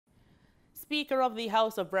Speaker of the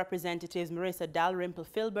House of Representatives Marissa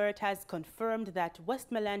Dalrymple-Filbert has confirmed that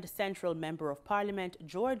Westmoreland Central Member of Parliament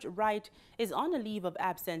George Wright is on a leave of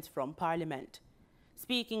absence from Parliament.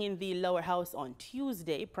 Speaking in the lower house on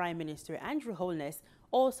Tuesday, Prime Minister Andrew Holness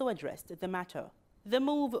also addressed the matter. The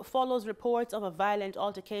move follows reports of a violent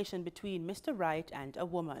altercation between Mr. Wright and a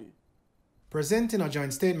woman. Presenting a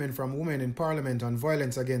joint statement from women in Parliament on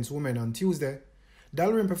violence against women on Tuesday,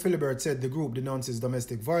 Dalrymple-Filbert said the group denounces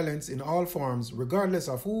domestic violence in all forms, regardless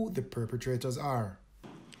of who the perpetrators are.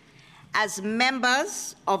 As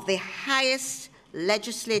members of the highest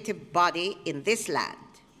legislative body in this land,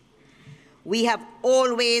 we have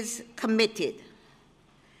always committed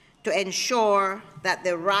to ensure that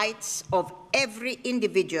the rights of every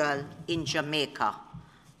individual in Jamaica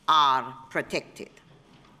are protected.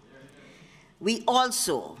 We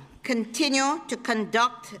also continue to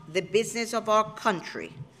conduct the business of our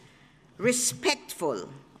country respectful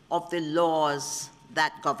of the laws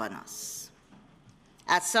that govern us.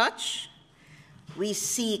 As such, we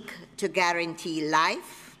seek to guarantee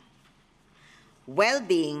life,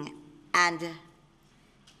 well-being, and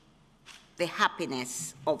the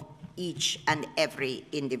happiness of each and every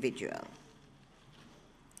individual.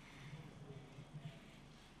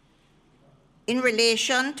 In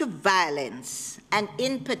relation to violence, and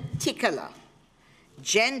in particular,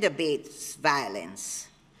 gender-based violence,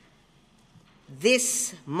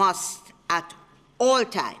 this must at all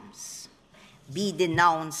times be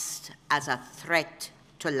denounced as a threat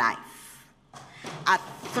to life, a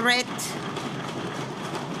threat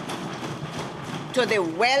to the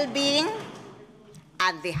well-being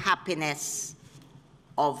and the happiness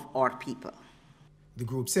of our people. The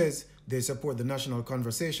group says they support the national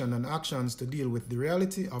conversation and actions to deal with the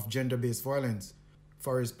reality of gender-based violence.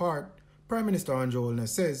 For his part, Prime Minister Andrew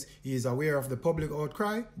Holness says he is aware of the public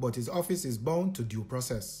outcry, but his office is bound to due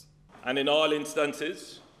process. And in all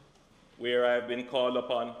instances where I've been called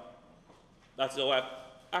upon, that's how I've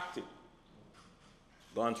acted.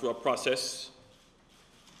 Gone through a process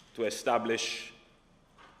to establish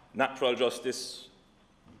natural justice,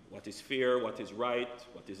 what is fair, what is right,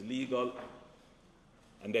 what is legal,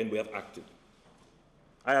 and then we have acted.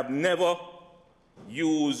 I have never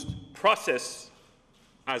used process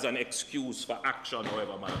as an excuse for action,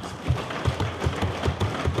 however man.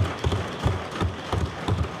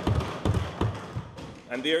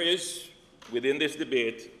 And there is, within this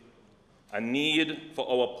debate, a need for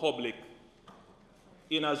our public,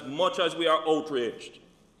 in as much as we are outraged,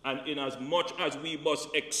 and in as much as we must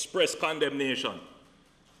express condemnation,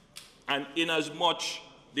 and in as much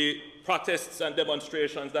the protests and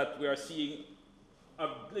demonstrations that we are seeing a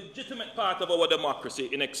legitimate part of our democracy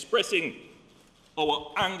in expressing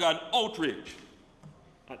our anger and outrage.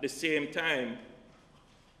 At the same time,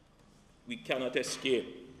 we cannot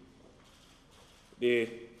escape. The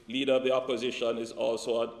leader of the opposition is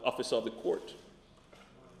also an officer of the court.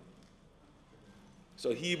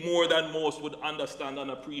 So he, more than most, would understand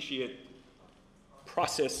and appreciate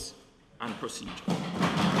process and procedure.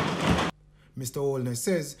 Mr. Holness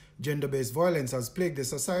says gender-based violence has plagued the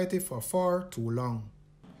society for far too long.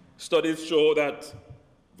 Studies show that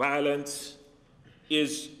violence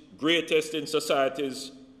is greatest in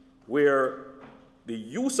societies where the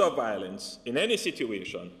use of violence in any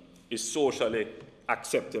situation is socially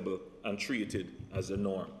acceptable and treated as the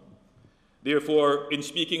norm. Therefore, in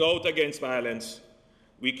speaking out against violence,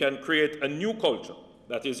 we can create a new culture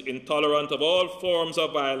that is intolerant of all forms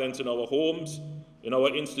of violence in our homes, in our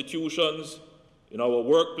institutions, in our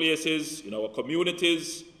workplaces, in our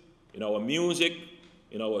communities, in our music,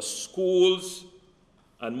 in our schools,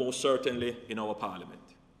 and most certainly in our parliament.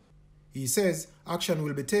 He says action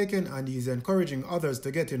will be taken and he is encouraging others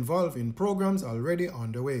to get involved in programs already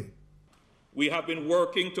underway. We have been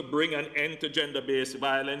working to bring an end to gender-based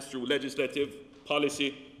violence through legislative,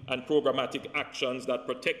 policy, and programmatic actions that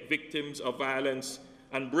protect victims of violence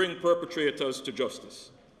and bring perpetrators to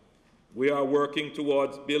justice. We are working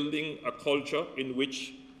towards building a culture in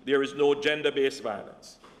which there is no gender-based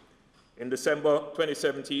violence. In December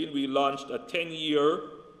 2017, we launched a 10-year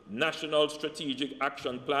national strategic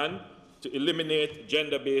action plan to eliminate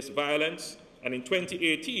gender-based violence, and in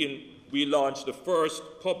 2018, we launched the first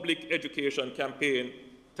public education campaign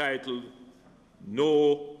titled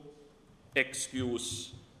No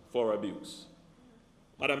Excuse for Abuse.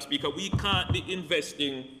 Madam Speaker, we can't be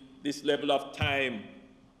investing this level of time,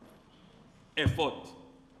 effort,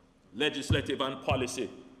 legislative and policy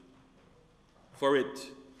for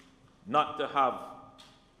it not to have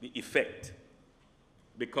the effect,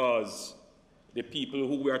 because the people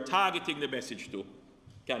who we are targeting the message to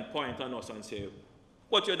can point on us and say,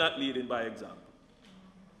 but you're not leading by example.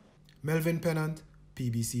 Melvin Pennant,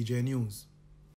 PBCJ News.